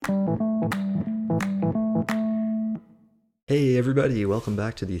Hey everybody, welcome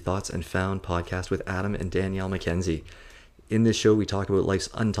back to the Thoughts and Found podcast with Adam and Danielle McKenzie. In this show, we talk about life's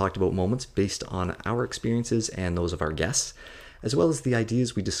untalked about moments based on our experiences and those of our guests, as well as the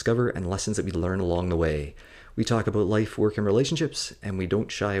ideas we discover and lessons that we learn along the way. We talk about life, work, and relationships, and we don't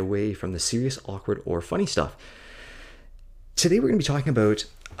shy away from the serious, awkward, or funny stuff. Today we're going to be talking about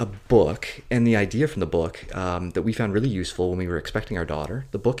a book and the idea from the book that we found really useful when we were expecting our daughter.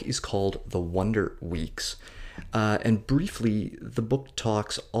 The book is called The Wonder Weeks. And briefly, the book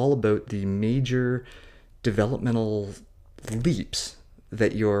talks all about the major developmental leaps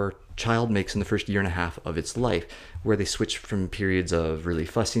that your child makes in the first year and a half of its life, where they switch from periods of really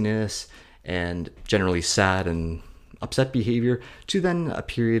fussiness and generally sad and upset behavior to then a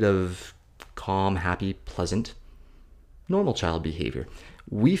period of calm, happy, pleasant, normal child behavior.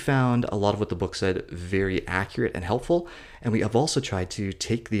 We found a lot of what the book said very accurate and helpful, and we have also tried to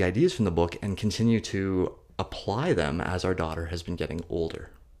take the ideas from the book and continue to apply them as our daughter has been getting older.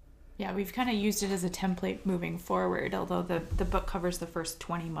 Yeah, we've kind of used it as a template moving forward, although the book covers the first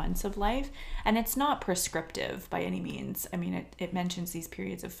 20 months of life, and it's not prescriptive by any means. I mean, it mentions these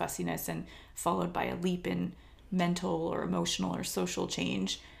periods of fussiness and followed by a leap in mental or emotional or social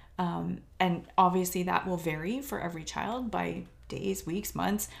change. And obviously that will vary for every child by days, weeks,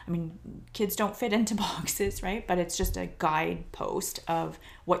 months. I mean, kids don't fit into boxes, right? But it's just a guidepost of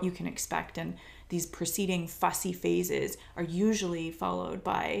what you can expect. And these preceding fussy phases are usually followed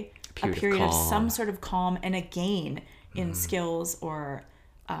by a period of some sort of calm and a gain in skills or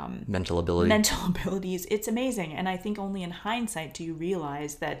mental abilities. It's amazing. And I think only in hindsight do you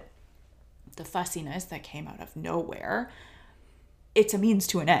realize that the fussiness that came out of nowhere, it's a means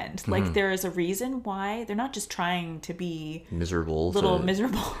to an end. Mm-hmm. Like, there is a reason why they're not just trying to be miserable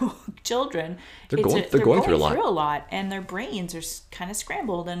children. They're going through a lot, and their brains are kind of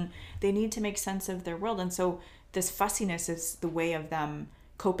scrambled, and they need to make sense of their world. And so this fussiness is the way of them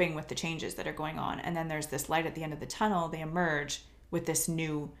coping with the changes that are going on. And then there's this light at the end of the tunnel. They emerge with this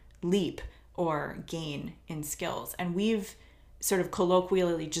new leap or gain in skills. And we've sort of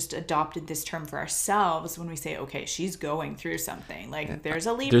colloquially just adopted this term for ourselves when we say, okay, she's going through something. Like, there's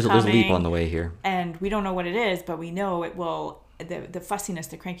a leap coming. There's a leap on the way here. And we don't know what it is, but we know it will, the fussiness,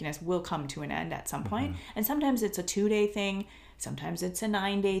 the crankiness will come to an end at some point. Mm-hmm. And sometimes it's a 2-day thing. Sometimes it's a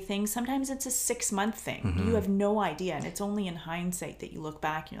 9-day thing. Sometimes it's a 6-month thing. Mm-hmm. You have no idea. And it's only in hindsight that you look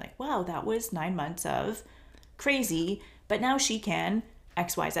back and you're like, wow, that was 9 months of crazy. But now she can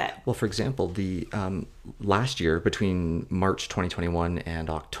XYZ. Well, for example, the last year between March 2021 and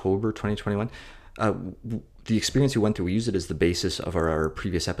October 2021, the experience we went through, we used it as the basis of our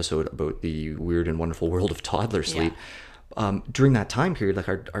previous episode about the weird and wonderful world of toddler sleep. Yeah. During that time period, like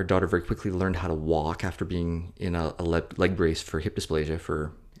our daughter very quickly learned how to walk after being in a leg brace for hip dysplasia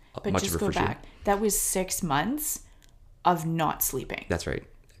for much of her first year. That was 6 months of not sleeping. That's right.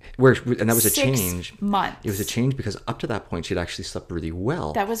 And that was a change. 6 months. It was a change because up to that point, she'd actually slept really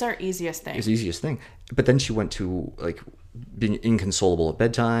well. That was our easiest thing. It was the easiest thing. But then she went to like being inconsolable at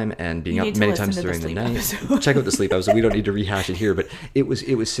bedtime and being up many times during the night. Check out the sleep episode. We don't need to rehash it here, but it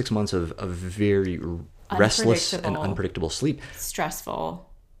was 6 months of very restless and unpredictable sleep. Stressful.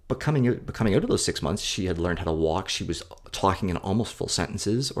 But coming out of those 6 months, she had learned how to walk. She was talking in almost full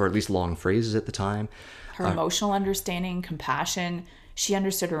sentences, or at least long phrases at the time. Her emotional understanding, compassion. She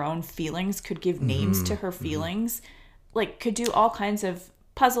understood her own feelings, could give names to her feelings, like could do all kinds of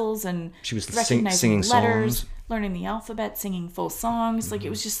puzzles, and she was recognizing singing letters, songs, learning the alphabet, singing full songs. Like, it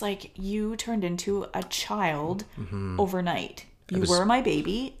was just like you turned into a child overnight. You were my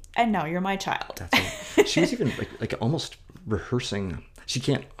baby, and now you're my child. That's right. She was even like almost rehearsing. She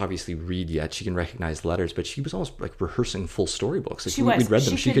can't obviously read yet. She can recognize letters, but she was almost like rehearsing full storybooks. Like, we'd read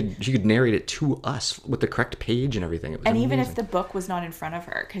them. She could narrate it to us with the correct page and everything. It was amazing. Even if the book was not in front of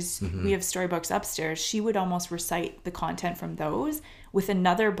her, because we have storybooks upstairs, she would almost recite the content from those with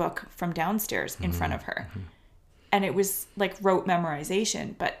another book from downstairs in front of her. And it was like rote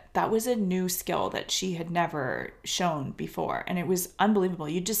memorization, but that was a new skill that she had never shown before. And it was unbelievable.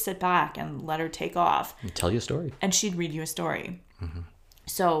 You'd just sit back and let her take off. And tell you a story. And she'd read you a story. Mm-hmm.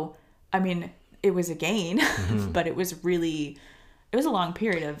 So, I mean, it was a gain, but it was a long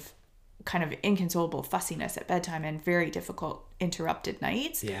period of kind of inconsolable fussiness at bedtime and very difficult interrupted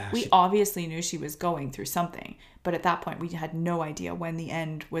nights. Yeah, we obviously knew she was going through something, but at that point we had no idea when the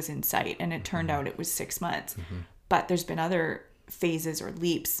end was in sight, and it turned out it was 6 months. But there's been other phases or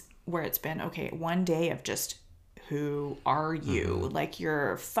leaps where it's been, okay, one day of just, who are you? Like,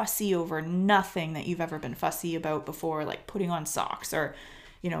 you're fussy over nothing that you've ever been fussy about before, like putting on socks, or,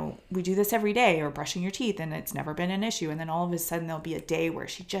 you know, we do this every day, or brushing your teeth, and it's never been an issue. And then all of a sudden there'll be a day where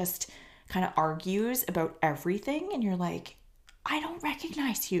she just kind of argues about everything, and you're like, I don't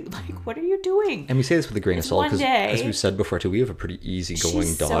recognize you. Like, what are you doing? And we say this with a grain of salt because, day, as we've said before too, we have a pretty easygoing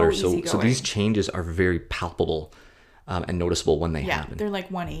she's daughter. so So these changes are very palpable and noticeable when they happen. They're like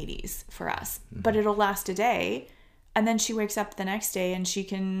 180s for us. But it'll last a day, and then she wakes up the next day and she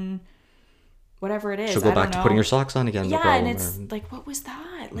can, whatever it is. She'll go back to putting her socks on again. Yeah, no problem, and it's like, what was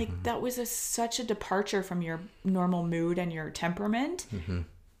that? Like, that was such a departure from your normal mood and your temperament.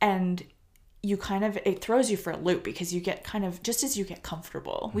 And you kind of, it throws you for a loop because you get kind of, just as you get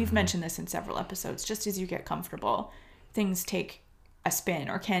comfortable, we've mentioned this in several episodes, just as you get comfortable, things take a spin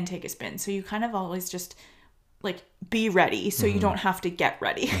or can take a spin. So you kind of always just like be ready so you don't have to get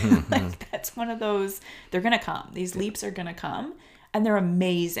ready. Like, that's one of those, they're going to come. These leaps are going to come and they're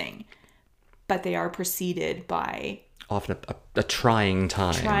amazing, but they are preceded by often a trying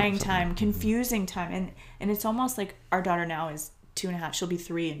time. Confusing time. And it's almost like our daughter now is 2.5. She'll be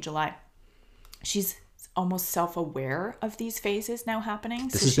 3 in July. She's almost self-aware of these phases now happening.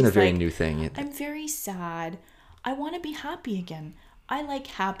 This has been a very new thing. I'm very sad. I want to be happy again. I like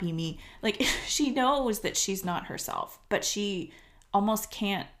happy me. Like, she knows that she's not herself, but she almost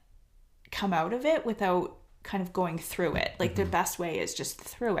can't come out of it without kind of going through it. Like, the best way is just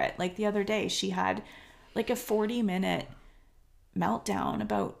through it. Like, the other day, she had like a 40-minute meltdown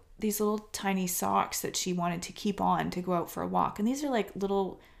about these little tiny socks that she wanted to keep on to go out for a walk. And these are like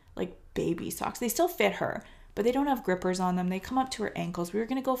little, like, baby socks. They still fit her, but they don't have grippers on them. They come up to her ankles. We were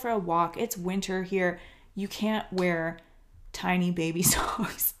going to go for a walk. It's winter here. You can't wear tiny baby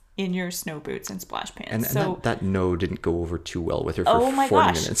socks in your snow boots and splash pants. And so that no didn't go over too well with her for 40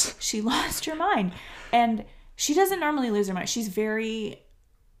 minutes. She lost her mind. And she doesn't normally lose her mind. She's very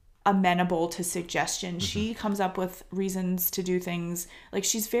amenable to suggestion. She comes up with reasons to do things. Like,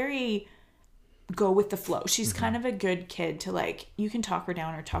 she's very go with the flow. She's kind of a good kid to, like, you can talk her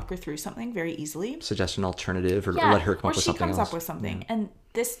down or talk her through something very easily. Suggest an alternative or let her come up with something else. Or she comes up with something. And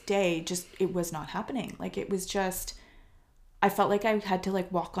this day, just, it was not happening. Like, it was just, I felt like I had to,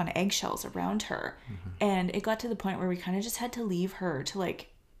 like, walk on eggshells around her. And it got to the point where we kind of just had to leave her to, like,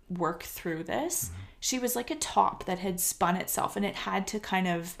 work through this. She was like a top that had spun itself, and it had to kind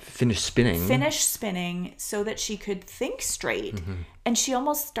of finish spinning so that she could think straight. And she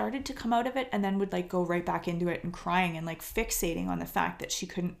almost started to come out of it and then would, like, go right back into it and crying and, like, fixating on the fact that she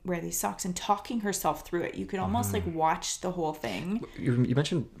couldn't wear these socks and talking herself through it. You could almost like watch the whole thing. You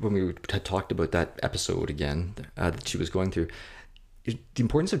mentioned when we had talked about that episode again that she was going through, the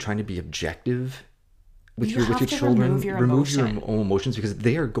importance of trying to be objective with your children. Remove your own emotions, because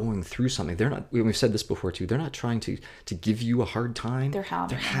they are going through something. They're not, we've said this before too, they're not trying to give you a hard time. They're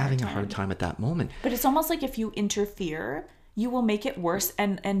having a hard time at that moment. But it's almost like if you interfere, you will make it worse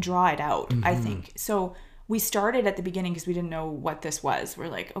and draw it out, I think. So we started at the beginning because we didn't know what this was. We're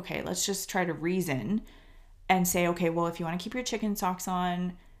like, okay, let's just try to reason and say, okay, well, if you want to keep your chicken socks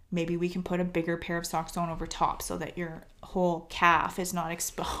on, maybe we can put a bigger pair of socks on over top so that your whole calf is not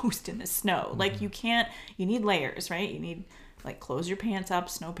exposed in the snow. Like, you need layers, right? You need, like, close your pants up,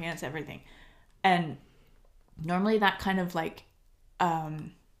 snow pants, everything. And normally that kind of, like,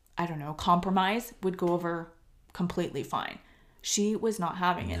 I don't know, compromise would go over completely fine. She was not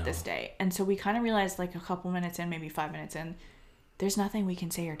having it this day. And so we kind of realized, like, a couple minutes in, maybe 5 minutes in, there's nothing we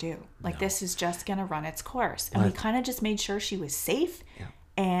can say or do. Like, this is just going to run its course. And we kind of just made sure she was safe. Yeah.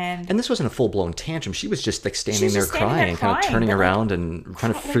 And this wasn't a full-blown tantrum. She was just, like, standing there crying, kind of turning around and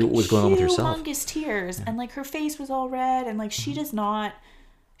trying to figure out what was going on with herself. Humongous tears. Yeah. And, like, her face was all red. And, like, she's not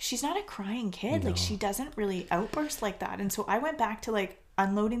a crying kid. No. Like, she doesn't really outburst like that. And so I went back to, like,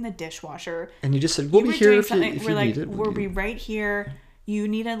 unloading the dishwasher. And you just said, we'll be here if you need it. We'll be right here. You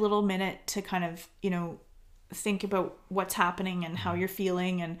need a little minute to kind of, you know, think about what's happening and how you're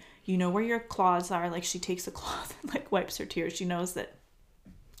feeling. And you know where your claws are. Like, she takes a cloth and, like, wipes her tears. She knows that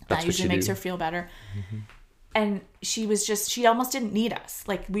usually makes her feel better. And she almost didn't need us.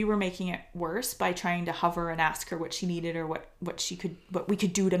 Like, we were making it worse by trying to hover and ask her what she needed or what we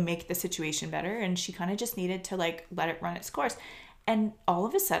could do to make the situation better. And she kind of just needed to, like, let it run its course. And all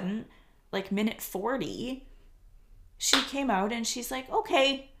of a sudden, like, minute 40, she came out and she's like,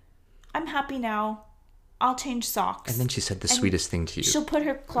 okay, I'm happy now. I'll change socks. And then she said the sweetest thing to you. She'll put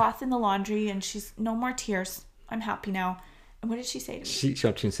her cloth in the laundry and she's no more tears. I'm happy now. And what did she say to me? She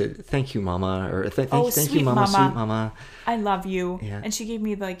up to me and said, thank you, Mama. Or thank you, Mama. Sweet Mama. I love you. Yeah. And she gave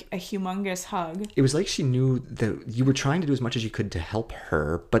me, like, a humongous hug. It was like she knew that you were trying to do as much as you could to help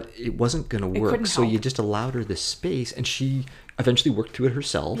her, but it wasn't going to work. So you just allowed her this space, and she eventually worked through it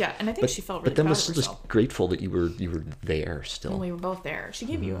herself. Yeah, and I think she felt really proud of herself. But then was still just grateful that you were there still. Well, we were both there. She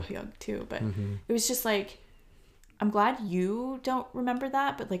gave you a hug too, but it was just like, I'm glad you don't remember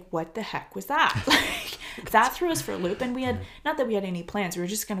that, but like, what the heck was that? Like, that threw us for a loop. And we had, not that we had any plans, we were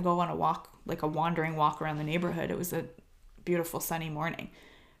just going to go on a walk, like a wandering walk around the neighborhood. It was a beautiful sunny morning,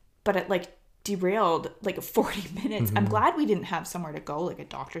 but it like derailed like 40 minutes. I'm glad we didn't have somewhere to go, like a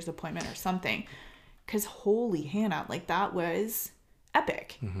doctor's appointment or something, because holy Hannah, like that was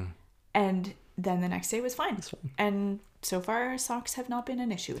epic. And then the next day was fine. And so far socks have not been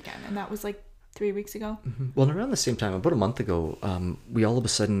an issue again. And that was like 3 weeks ago. Well, and around the same time, about a month ago, we all of a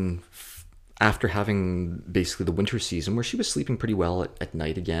sudden, after having basically the winter season where she was sleeping pretty well at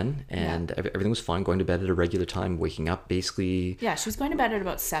night again, and everything was fine, going to bed at a regular time, waking up basically. Yeah, she was going to bed at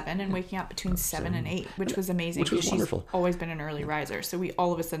about 7 and waking up between 7 and 8, which was amazing. Which was wonderful. She's always been an early riser. So we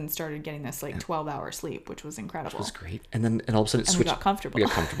all of a sudden started getting this like 12-hour sleep, which was incredible. Which was great. And then all of a sudden it switched. We got comfortable. We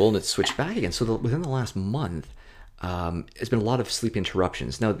got comfortable and it switched back again. So within the last month, it's been a lot of sleep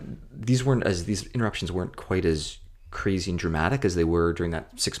interruptions. Now, these interruptions weren't quite as crazy and dramatic as they were during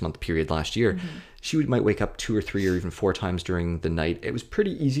that 6-month period last year. She might wake up 2 or 3 or even 4 times during the night. It was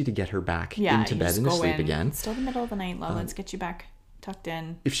pretty easy to get her back into bed and to sleep again. It's still the middle of the night, love. Let's get you back tucked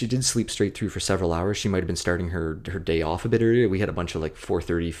in. If she did sleep straight through for several hours, she might have been starting her day off a bit earlier. We had a bunch of like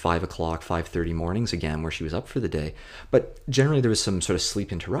 4:30, 5 o'clock, 5:30 mornings again where she was up for the day. But generally there was some sort of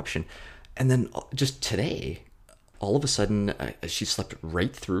sleep interruption. And then just today, all of a sudden, she slept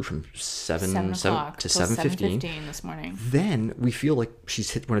right through from 7 to 7:15 this morning. Then we feel like she's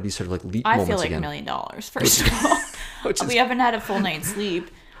hit one of these sort of like leap I moments feel like again. $1 million, first of all. We haven't had a full night's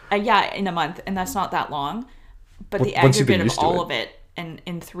sleep. In a month, and that's not that long. But the aggregate of all of it, and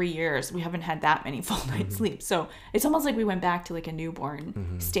in 3 years, we haven't had that many full nights sleep. So it's almost like we went back to like a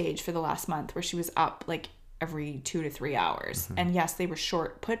newborn stage for the last month where she was up like every 2 to 3 hours. And yes, they were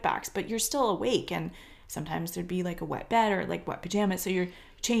short putbacks, but you're still awake, and sometimes there'd be like a wet bed or like wet pajamas, so you're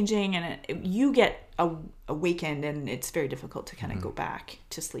changing and you get awakened, and it's very difficult to kind of go back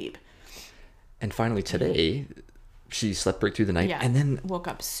to sleep. And finally today, she slept right through the night, and then woke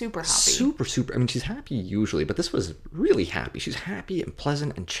up super happy. Super. I mean, she's happy usually, but this was really happy. She's happy and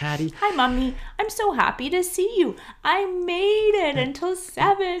pleasant and chatty. Hi, Mommy. I'm so happy to see you. I made it until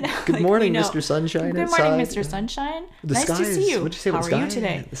 7. Good morning, Mr. Sunshine. Good morning, Mr. Sunshine. Nice to see you. What'd you say? How are you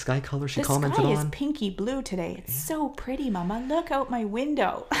today? The sky color she commented on. The sky is pinky blue today. It's so pretty, Mama. Look out my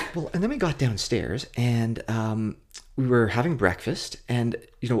window. Well, and then we got downstairs, and we were having breakfast, and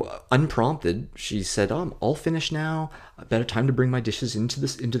unprompted, she said, "I'm all finished now. Better time to bring my dishes into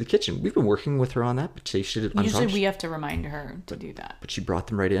the kitchen." We've been working with her on that, but she did it. Usually we have to remind her to do that. But she brought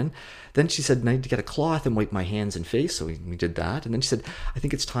them right in. Then she said, "I need to get a cloth and wipe my hands and face." So we did that, and then she said, "I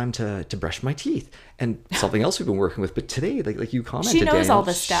think it's time to brush my teeth." And something else we've been working with, but today, like you commented, she knows Daniel, all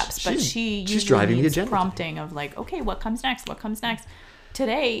the steps, but she's driving the needs agenda. Prompting of like, okay, what comes next?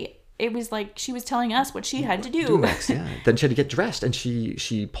 Today, it was like she was telling us what she had to do next. Yeah. Then she had to get dressed, and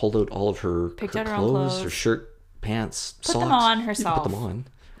she pulled out all of her clothes, her shirt, pants, socks. Put them on herself. Put them on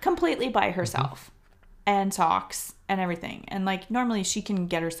completely by herself, and socks and everything. And like normally she can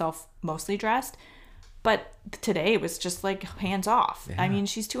get herself mostly dressed, but today it was just like hands off. Yeah. I mean,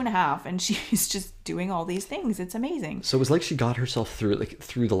 she's 2.5 and she's just doing all these things. It's amazing. So it was like she got herself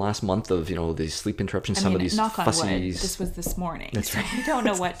through the last month of these sleep interruptions. Some of these knock on fussies. wood, this was this morning. That's right. We don't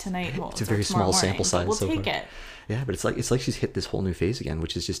know what tonight holds. It's a very small sample size. We'll take it. Yeah, but it's like she's hit this whole new phase again,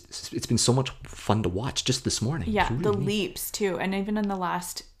 which is it's been so much fun to watch just this morning. Yeah, really the leaps too, and even in the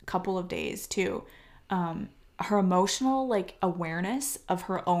last couple of days too. Her emotional like awareness of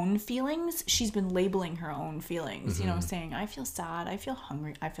her own feelings. She's been labeling her own feelings, saying, I feel sad, I feel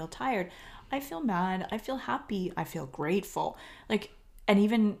hungry, I feel tired, I feel mad, I feel happy, I feel grateful. Like, and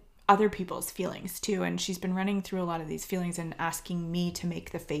even other people's feelings too. And she's been running through a lot of these feelings and asking me to make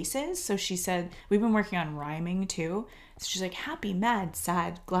the faces. So she said, we've been working on rhyming too. So she's like happy, mad,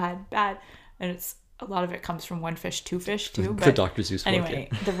 sad, glad, bad. And it's, a lot of it comes from One Fish, Two Fish too. But the Dr. Seuss book, anyway,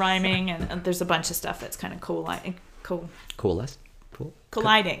 the rhyming and there's a bunch of stuff that's kind of colliding.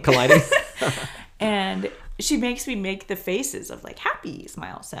 And she makes me make the faces of like happy,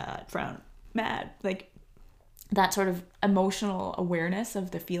 smile, sad, frown, mad, like that sort of emotional awareness of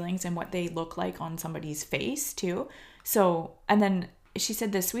the feelings and what they look like on somebody's face too. So, and then she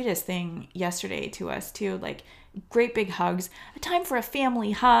said the sweetest thing yesterday to us too, like great big hugs, a time for a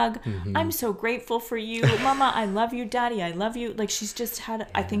family hug. I'm so grateful for you, Mama. I love you, Daddy. I love you. Like she's just had,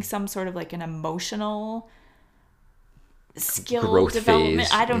 I think, some sort of like an emotional skill growth development.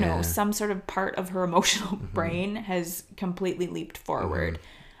 phase. I don't know. Some sort of part of her emotional brain has completely leaped forward.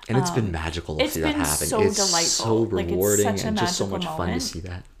 And it's been magical to see that happen. So it's delightful. So rewarding like, and just so much fun to see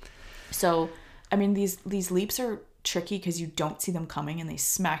that. So, I mean, these leaps are tricky because you don't see them coming and they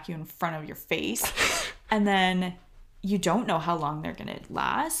smack you in front of your face. And then you don't know how long they're going to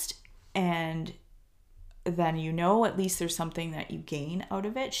last. And then, at least there's something that you gain out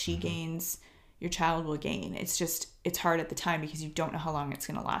of it. She gains, your child will gain. It's just, it's hard at the time because you don't know how long it's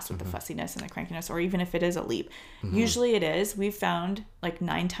going to last with the fussiness and the crankiness, or even if it is a leap. Usually it is. We've found like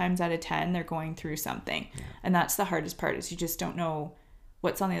 9 times out of 10, they're going through something. Yeah. And that's the hardest part, is you just don't know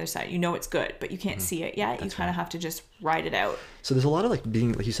what's on the other side. It's good, but you can't see it yet. That's you kind of have to just ride it out. So there's a lot of like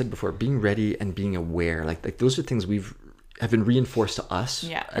being, like you said before, being ready and being aware. Like those are things have been reinforced to us.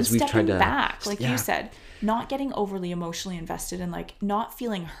 Yeah. As and we've tried to back, like you said, not getting overly emotionally invested, and like not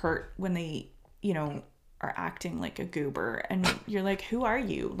feeling hurt when they, are acting like a goober, and you're like, who are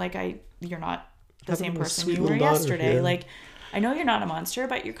you? Like you're not the same person you were yesterday. Yeah. Like, I know you're not a monster,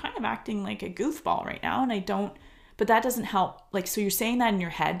 but you're kind of acting like a goofball right now. And but that doesn't help. Like, so you're saying that in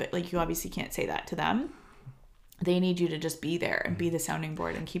your head, but like, you obviously can't say that to them. They need you to just be there and be the sounding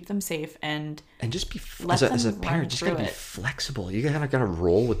board and keep them safe and just be, as a parent, just gotta be flexible. You gotta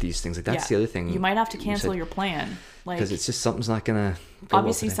roll with these things. Like, that's the other thing. You might have to cancel your plan. Like, because it's just something's not gonna go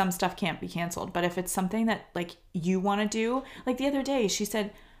obviously well. Some stuff can't be canceled, but if it's something that like you want to do, like the other day she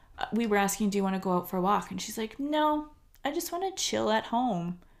said, we were asking, do you want to go out for a walk? And she's like, no, I just want to chill at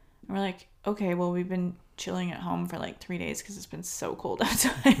home. And we're like, okay, well, we've been chilling at home for like 3 days because it's been so cold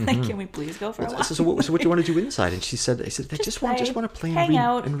outside. Like, can we please go for a walk? So what do you want to do inside? And she said, I just want to play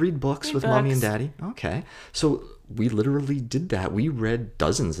and read books with mommy and daddy. Okay. So we literally did that. We read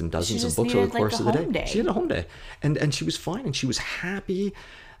dozens and dozens of books over the course of the day. She had a home day. And she was fine and she was happy.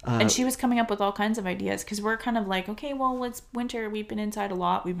 And she was coming up with all kinds of ideas, because we're kind of like, okay, well, it's winter. We've been inside a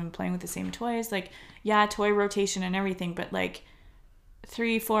lot. We've been playing with the same toys. Like, yeah, toy rotation and everything. But like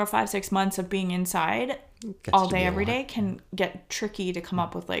 3, 4, 5, 6 months of being inside all day, every day can get tricky to come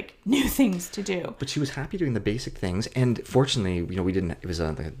up with like new things to do. But she was happy doing the basic things. And fortunately, we didn't, it was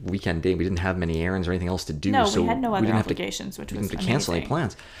a weekend day. We didn't have many errands or anything else to do. No, so we had no other obligations, which was amazing. We didn't have to cancel any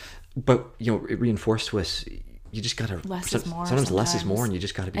plans. But, it reinforced to us, you just got to, sometimes less is more, and you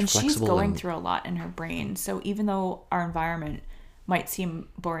just got to be flexible. And she's going through a lot in her brain. So even though our environment might seem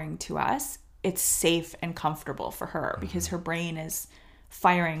boring to us, it's safe and comfortable for her because her brain is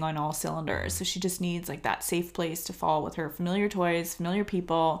firing on all cylinders. So she just needs like that safe place to fall with her familiar toys, familiar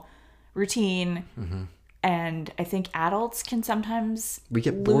people, routine. And I think adults can sometimes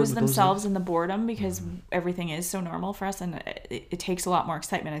lose themselves in the boredom because everything is so normal for us, and it takes a lot more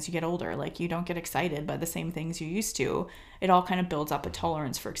excitement as you get older. Like, you don't get excited by the same things you used to. It all kind of builds up a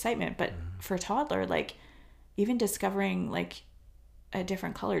tolerance for excitement. But for a toddler, like, even discovering like a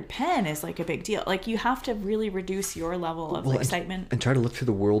different colored pen is like a big deal. Like, you have to really reduce your level of excitement and try to look through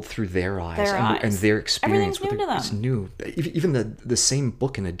the world through their eyes, and their experience. Everything's new to them. It's new. Even the same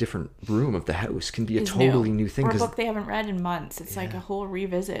book in a different room of the house can be a totally new thing. Or a book they haven't read in months. It's like a whole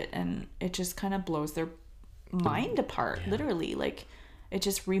revisit, and it just kind of blows their mind apart, literally. Like, it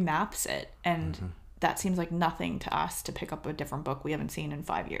just remaps it. And that seems like nothing to us, to pick up a different book we haven't seen in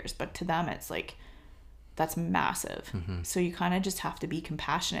 5 years. But to them, it's like, that's massive. So you kind of just have to be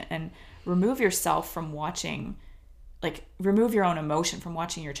compassionate and remove yourself from watching, like, remove your own emotion from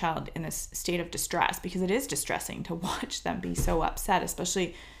watching your child in this state of distress, because it is distressing to watch them be so upset,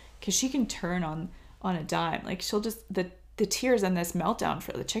 especially because she can turn on a dime. Like, she'll just, the tears and this meltdown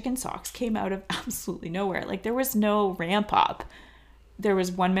for the chicken socks came out of absolutely nowhere. Like, there was no ramp up. There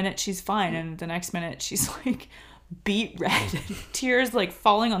was 1 minute she's fine, and the next minute she's like beet red, tears like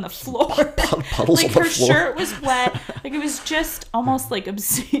falling on the floor. Puddles like, on the floor. Her shirt was wet. Like, it was just almost like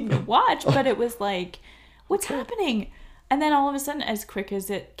obscene to watch, but it was like, what's happening? And then all of a sudden, as quick as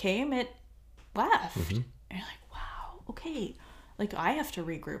it came, it left. And you're like, wow, okay. Like, I have to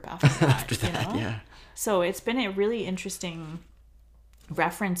regroup after that. Yeah. So it's been a really interesting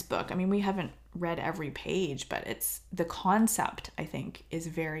reference book. I mean, we haven't read every page, but it's, the concept, I think, is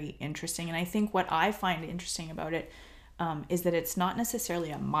very interesting. And I think what I find interesting about it is that it's not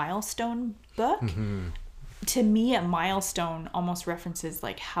necessarily a milestone book. To me, a milestone almost references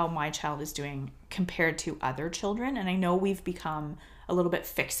like how my child is doing compared to other children. And I know we've become a little bit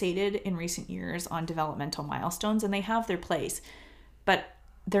fixated in recent years on developmental milestones, and they have their place, but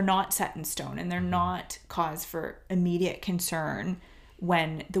they're not set in stone, and they're not cause for immediate concern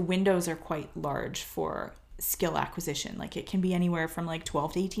when the windows are quite large for skill acquisition. Like, it can be anywhere from like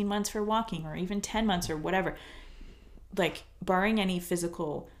 12 to 18 months for walking, or even 10 months or whatever. Like, barring any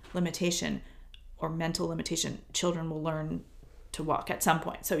physical limitation or mental limitation, children will learn to walk at some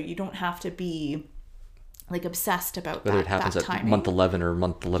point. So you don't have to be like obsessed about whether it happens at month 11 or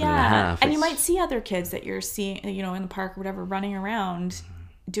month 11 and a half. And you might see other kids that you're seeing, in the park or whatever, running around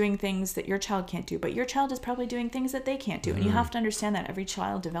doing things that your child can't do, but your child is probably doing things that they can't do. And you have to understand that every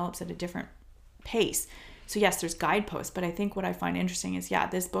child develops at a different pace. So yes, there's guideposts, but I think what I find interesting is,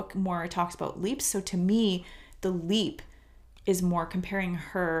 this book more talks about leaps. So to me, the leap is more comparing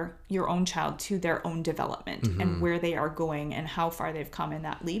your own child to their own development and where they are going and how far they've come in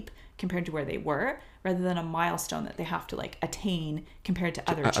that leap compared to where they were, rather than a milestone that they have to like attain compared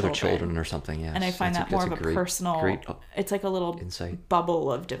to other children or something. Yes. And I find that more of a personal, it's like a little insight. Bubble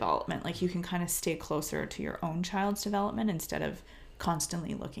of development. Like you can kind of stay closer to your own child's development instead of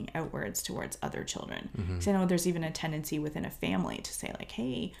constantly looking outwards towards other children. Because I know there's even a tendency within a family to say like,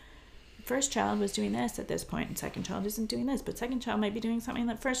 hey, first child was doing this at this point and second child isn't doing this, but second child might be doing something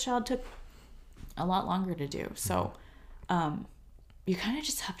that first child took a lot longer to do. So you kind of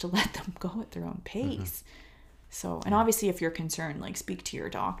just have to let them go at their own pace. So, and obviously if you're concerned, like speak to your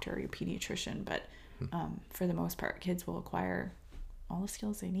doctor or your pediatrician, but for the most part, kids will acquire all the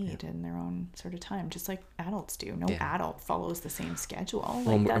skills they need in their own sort of time, just like adults do. No adult follows the same schedule.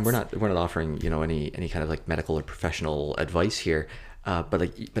 Well, and we're not offering, any kind of like medical or professional advice here. But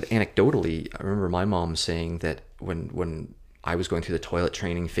anecdotally, I remember my mom saying that when I was going through the toilet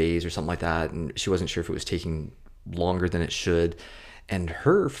training phase or something like that, and she wasn't sure if it was taking longer than it should, and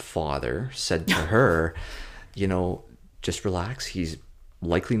her father said to her, just relax. He's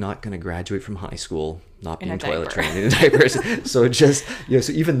likely not going to graduate from high school not being toilet trained in diapers. So just,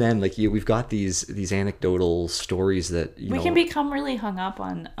 so even then, like we've got these anecdotal stories that we can become really hung up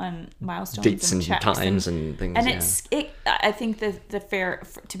on milestones, dates and checks times and things. And I think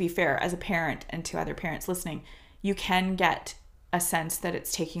to be fair, as a parent and to other parents listening, you can get a sense that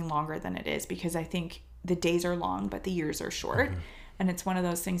it's taking longer than it is, because I think the days are long, but the years are short. And it's one of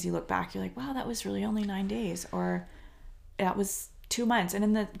those things you look back, you're like, wow, that was really only 9 days, or that was 2 months. And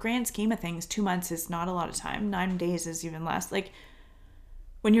in the grand scheme of things, 2 months is not a lot of time. 9 days is even less. Like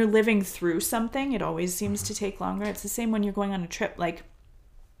when you're living through something, it always seems to take longer. It's the same when you're going on a trip. Like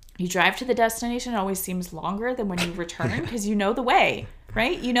you drive to the destination, it always seems longer than when you return, because you know the way,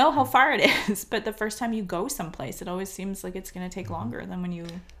 right? You know how far it is. But the first time you go someplace, it always seems like it's going to take longer than when you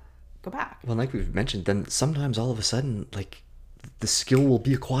go back. Well, like we've mentioned, then sometimes all of a sudden, like the skill will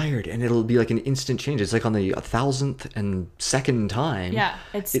be acquired and it'll be like an instant change. It's like on the 1,000th and second time. Yeah,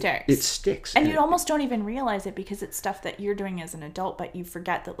 it sticks. It sticks. And you almost don't even realize it, because it's stuff that you're doing as an adult, but you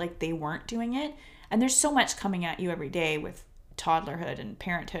forget that like they weren't doing it. And there's so much coming at you every day with toddlerhood and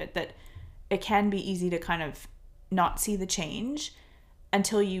parenthood that it can be easy to kind of not see the change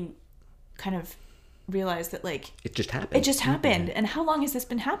until you kind of realize that like it just happened. And how long has this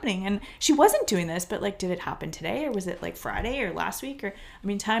been happening? And she wasn't doing this, but like, did it happen today, or was it like Friday or last week? Or I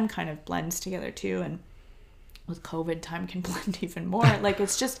mean, time kind of blends together too, and with COVID, time can blend even more. Like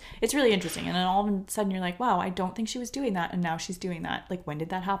it's really interesting. And then all of a sudden you're like, wow, I don't think she was doing that, and now she's doing that. Like, when did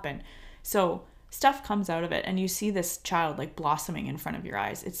that happen? So stuff comes out of it, and you see this child like blossoming in front of your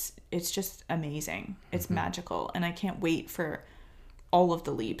eyes. It's just amazing. It's magical, and I can't wait for all of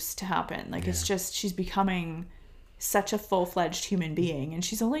the leaps to happen. Like it's just, she's becoming such a full-fledged human being, and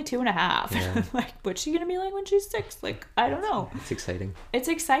she's only 2.5. Like, what's she gonna be like when she's 6? Like, I don't know. It's exciting.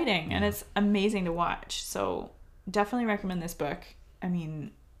 And it's amazing to watch. So definitely recommend this book. I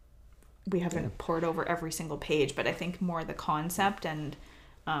mean, we haven't poured over every single page, but I think more the concept and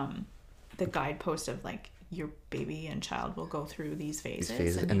the guidepost of like your baby and child will go through these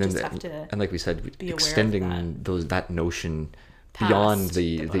phases. And then just have to, and like we said, extending that notion beyond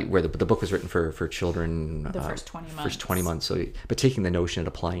the where the book was written for children, the first 20 months. So, but taking the notion and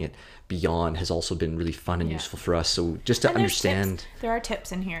applying it beyond has also been really fun and useful for us. So just to understand, there are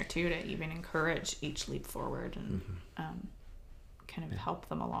tips in here too to even encourage each leap forward and kind of help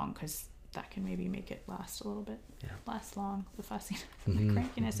them along, because that can maybe make it last a little bit less long, the fussiness and the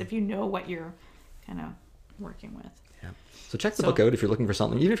crankiness, if you know what you're kind of working with. So check the book out if you're looking for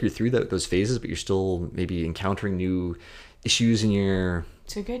something, even if you're through those phases, but you're still maybe encountering new issues in your...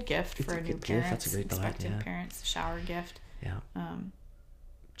 It's a good gift for a new parent. That's a great thought. Expecting parents, shower gift.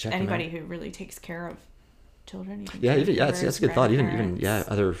 Check anybody who really takes care of children. That's a good thought. Even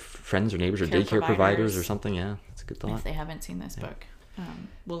other friends or neighbors or daycare providers or something. Yeah, that's a good thought. If they haven't seen this book,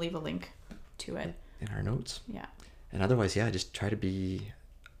 we'll leave a link to it in our notes. Yeah. And otherwise, just try to be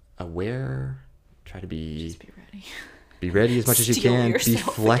aware. Just be ready. Be ready as much as you can. Be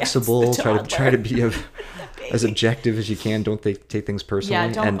flexible. Try to be as objective as you can. Don't take things personally. Yeah,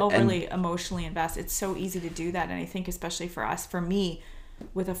 don't overly emotionally invest. It's so easy to do that, and I think especially for us, for me,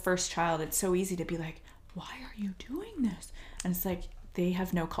 with a first child, it's so easy to be like, "Why are you doing this?" And it's like they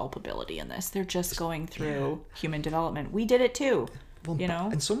have no culpability in this. They're just going through human development. We did it too. Well,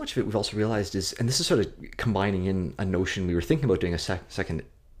 and so much of it we've also realized is, and this is sort of combining in a notion we were thinking about doing a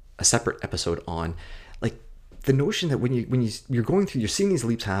separate episode on, like, the notion that when you're going through, you're seeing these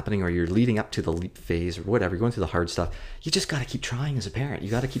leaps happening, or you're leading up to the leap phase or whatever, you're going through the hard stuff, you just got to keep trying as a parent. You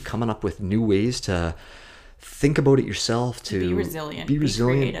got to keep coming up with new ways to think about it yourself, to be resilient, be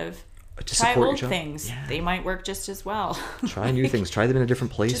creative, to try support old your child. things. Yeah. They might work just as well. Try new things, try them in a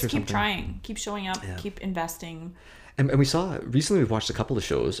different place Just or keep something. trying, keep showing up, keep investing. And we saw recently, we've watched a couple of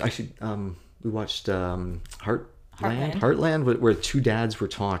shows. Actually, we watched Heartland, where two dads were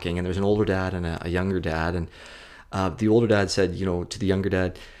talking, and there's an older dad and a younger dad, and the older dad said, to the younger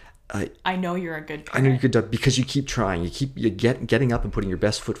dad, I know you're a good parent. I know you're good because you keep trying. You getting up and putting your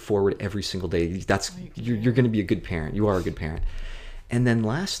best foot forward every single day. You're going to be a good parent. You are a good parent. And then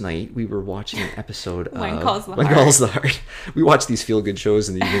last night we were watching an episode of When Calls the Heart. We watch these feel good shows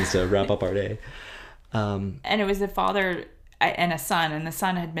in the evenings to wrap up our day. And it was a father and a son, and the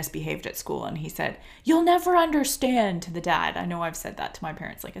son had misbehaved at school, and he said, "You'll never understand," to the dad. I know I've said that to my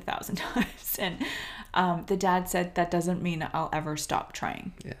parents like 1,000 times. And the dad said, "That doesn't mean I'll ever stop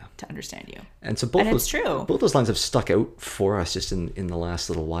trying to understand you." And so it's true. Both those lines have stuck out for us just in the last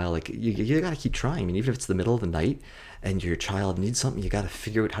little while. Like you got to keep trying. I mean, even if it's the middle of the night and your child needs something, you got to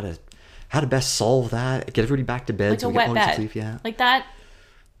figure out how to best solve that. Get everybody back to bed. Like so a wet bed. Sleep. Yeah. Like that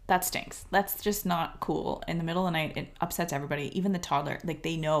stinks. That's just not cool. In the middle of the night, it upsets everybody. Even the toddler, like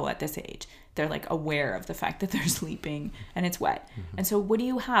they know at this age, they're like aware of the fact that they're sleeping and it's wet. Mm-hmm. And so what do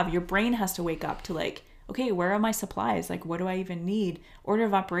you have? Your brain has to wake up to like, okay, where are my supplies? Like, what do I even need? Order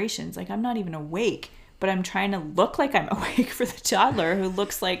of operations. Like, I'm not even awake, but I'm trying to look like I'm awake for the toddler who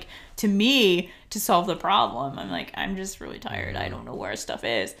looks like, to me, to solve the problem. I'm like, I'm just really tired. I don't know where stuff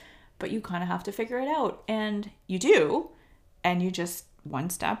is. But you kind of have to figure it out. And you do. And you just,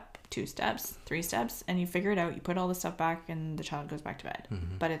 1 step, 2 steps, 3 steps, and you figure it out. You put all the stuff back and the child goes back to bed.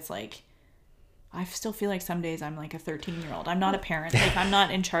 Mm-hmm. But it's like, I still feel like some days I'm like a 13-year-old. I'm not a parent. Like, I'm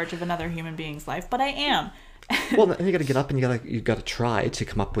not in charge of another human being's life, but I am. Well, then you got to get up and you got to try to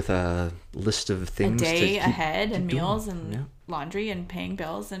come up with a list of things. A day to ahead, and meals and laundry and paying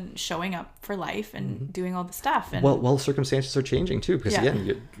bills and showing up for life and doing all the stuff. And well, circumstances are changing too, because again,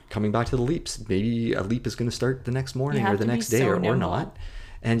 you're coming back to the leaps. Maybe a leap is going to start the next morning or the next day or not,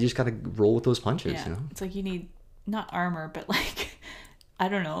 and you just got to roll with those punches. Yeah. It's like you need not armor, but like, I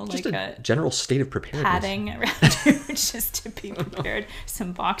don't know, just like a general state of preparedness. Padding around you just to be prepared.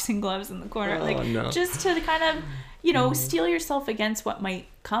 Some boxing gloves in the corner, just to kind of, steel yourself against what might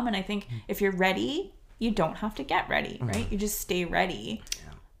come. And I think if you're ready, you don't have to get ready, right? You just stay ready.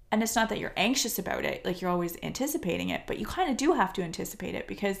 Yeah. And it's not that you're anxious about it, like you're always anticipating it, but you kind of do have to anticipate it,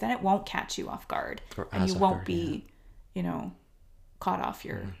 because then it won't catch you off guard, and you won't be, caught off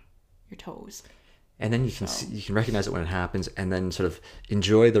your toes. And then you can recognize it when it happens, and then sort of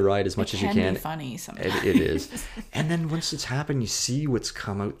enjoy the ride as much as you can. It can be funny sometimes. It is. And then once it's happened, you see what's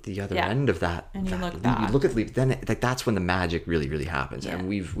come out the other end of that. And you look back. You look at leap. Then that's when the magic really, really happens. Yeah. And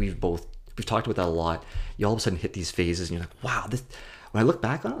we've talked about that a lot. You all of a sudden hit these phases, and you're like, wow, this. When I look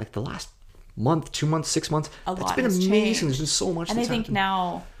back on it, like the last month, 2 months, 6 months, that's been amazing. Changed. There's been so much. And I think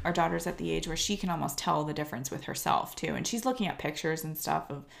now our daughter's at the age where she can almost tell the difference with herself too, and she's looking at pictures and stuff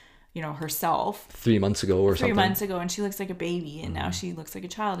of, herself 3 months ago or something. 3 months ago, and she looks like a baby, and now she looks like a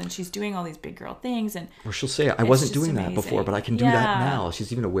child, and she's doing all these big girl things, and or she'll say, I wasn't doing that before, but I can do that now.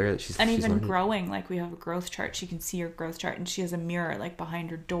 She's even aware that she's even learning. Growing. Like, we have a growth chart. She can see her growth chart, and she has a mirror like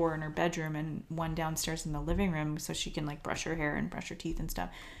behind her door in her bedroom, and one downstairs in the living room, so she can like brush her hair and brush her teeth and stuff.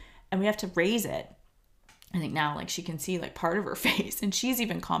 And we have to raise it. I think now, like, she can see like part of her face, and she's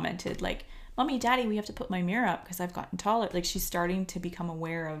even commented like, Mommy, Daddy, we have to put my mirror up because I've gotten taller. Like, she's starting to become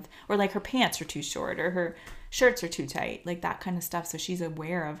aware of, or like her pants are too short, or her shirts are too tight, like that kind of stuff. So she's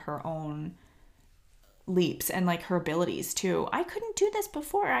aware of her own leaps and like her abilities too. I couldn't do this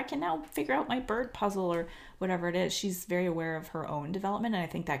before. I can now figure out my bird puzzle or whatever it is. She's very aware of her own development. And I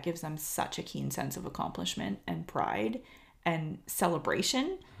think that gives them such a keen sense of accomplishment and pride and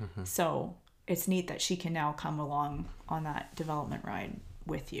celebration. Mm-hmm. So it's neat that she can now come along on that development ride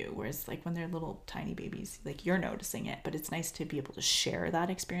with you, whereas like when they're little tiny babies, like you're noticing it, but it's nice to be able to share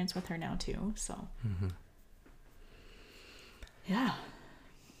that experience with her now too. So yeah,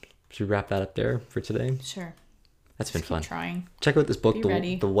 should we wrap that up there for today? Sure. That's been fun. Trying. Check out this book, the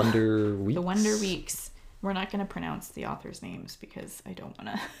Wonder Weeks. The Wonder Weeks. We're not going to pronounce the authors' names because I don't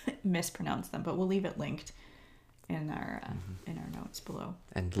want to mispronounce them, but we'll leave it linked in our notes below.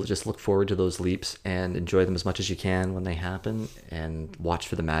 And just look forward to those leaps and enjoy them as much as you can when they happen, and watch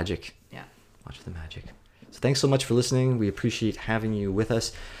for the magic. Yeah. Watch for the magic. So thanks so much for listening. We appreciate having you with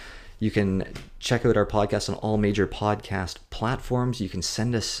us. You can check out our podcast on all major podcast platforms. You can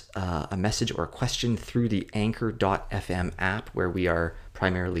send us a message or a question through the Anchor.fm app, where we are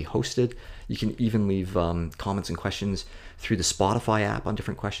primarily hosted. You can even leave comments and questions through the Spotify app on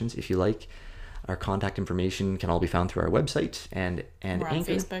different questions if you like. Our contact information can all be found through our website and We're on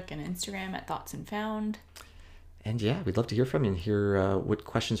Anchor. Facebook and Instagram at Thoughts and Found. And yeah, we'd love to hear from you and hear what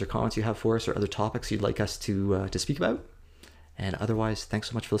questions or comments you have for us or other topics you'd like us to speak about. And otherwise, thanks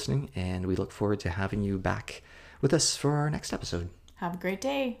so much for listening, and we look forward to having you back with us for our next episode. Have a great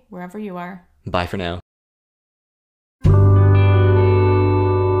day, wherever you are. Bye for now.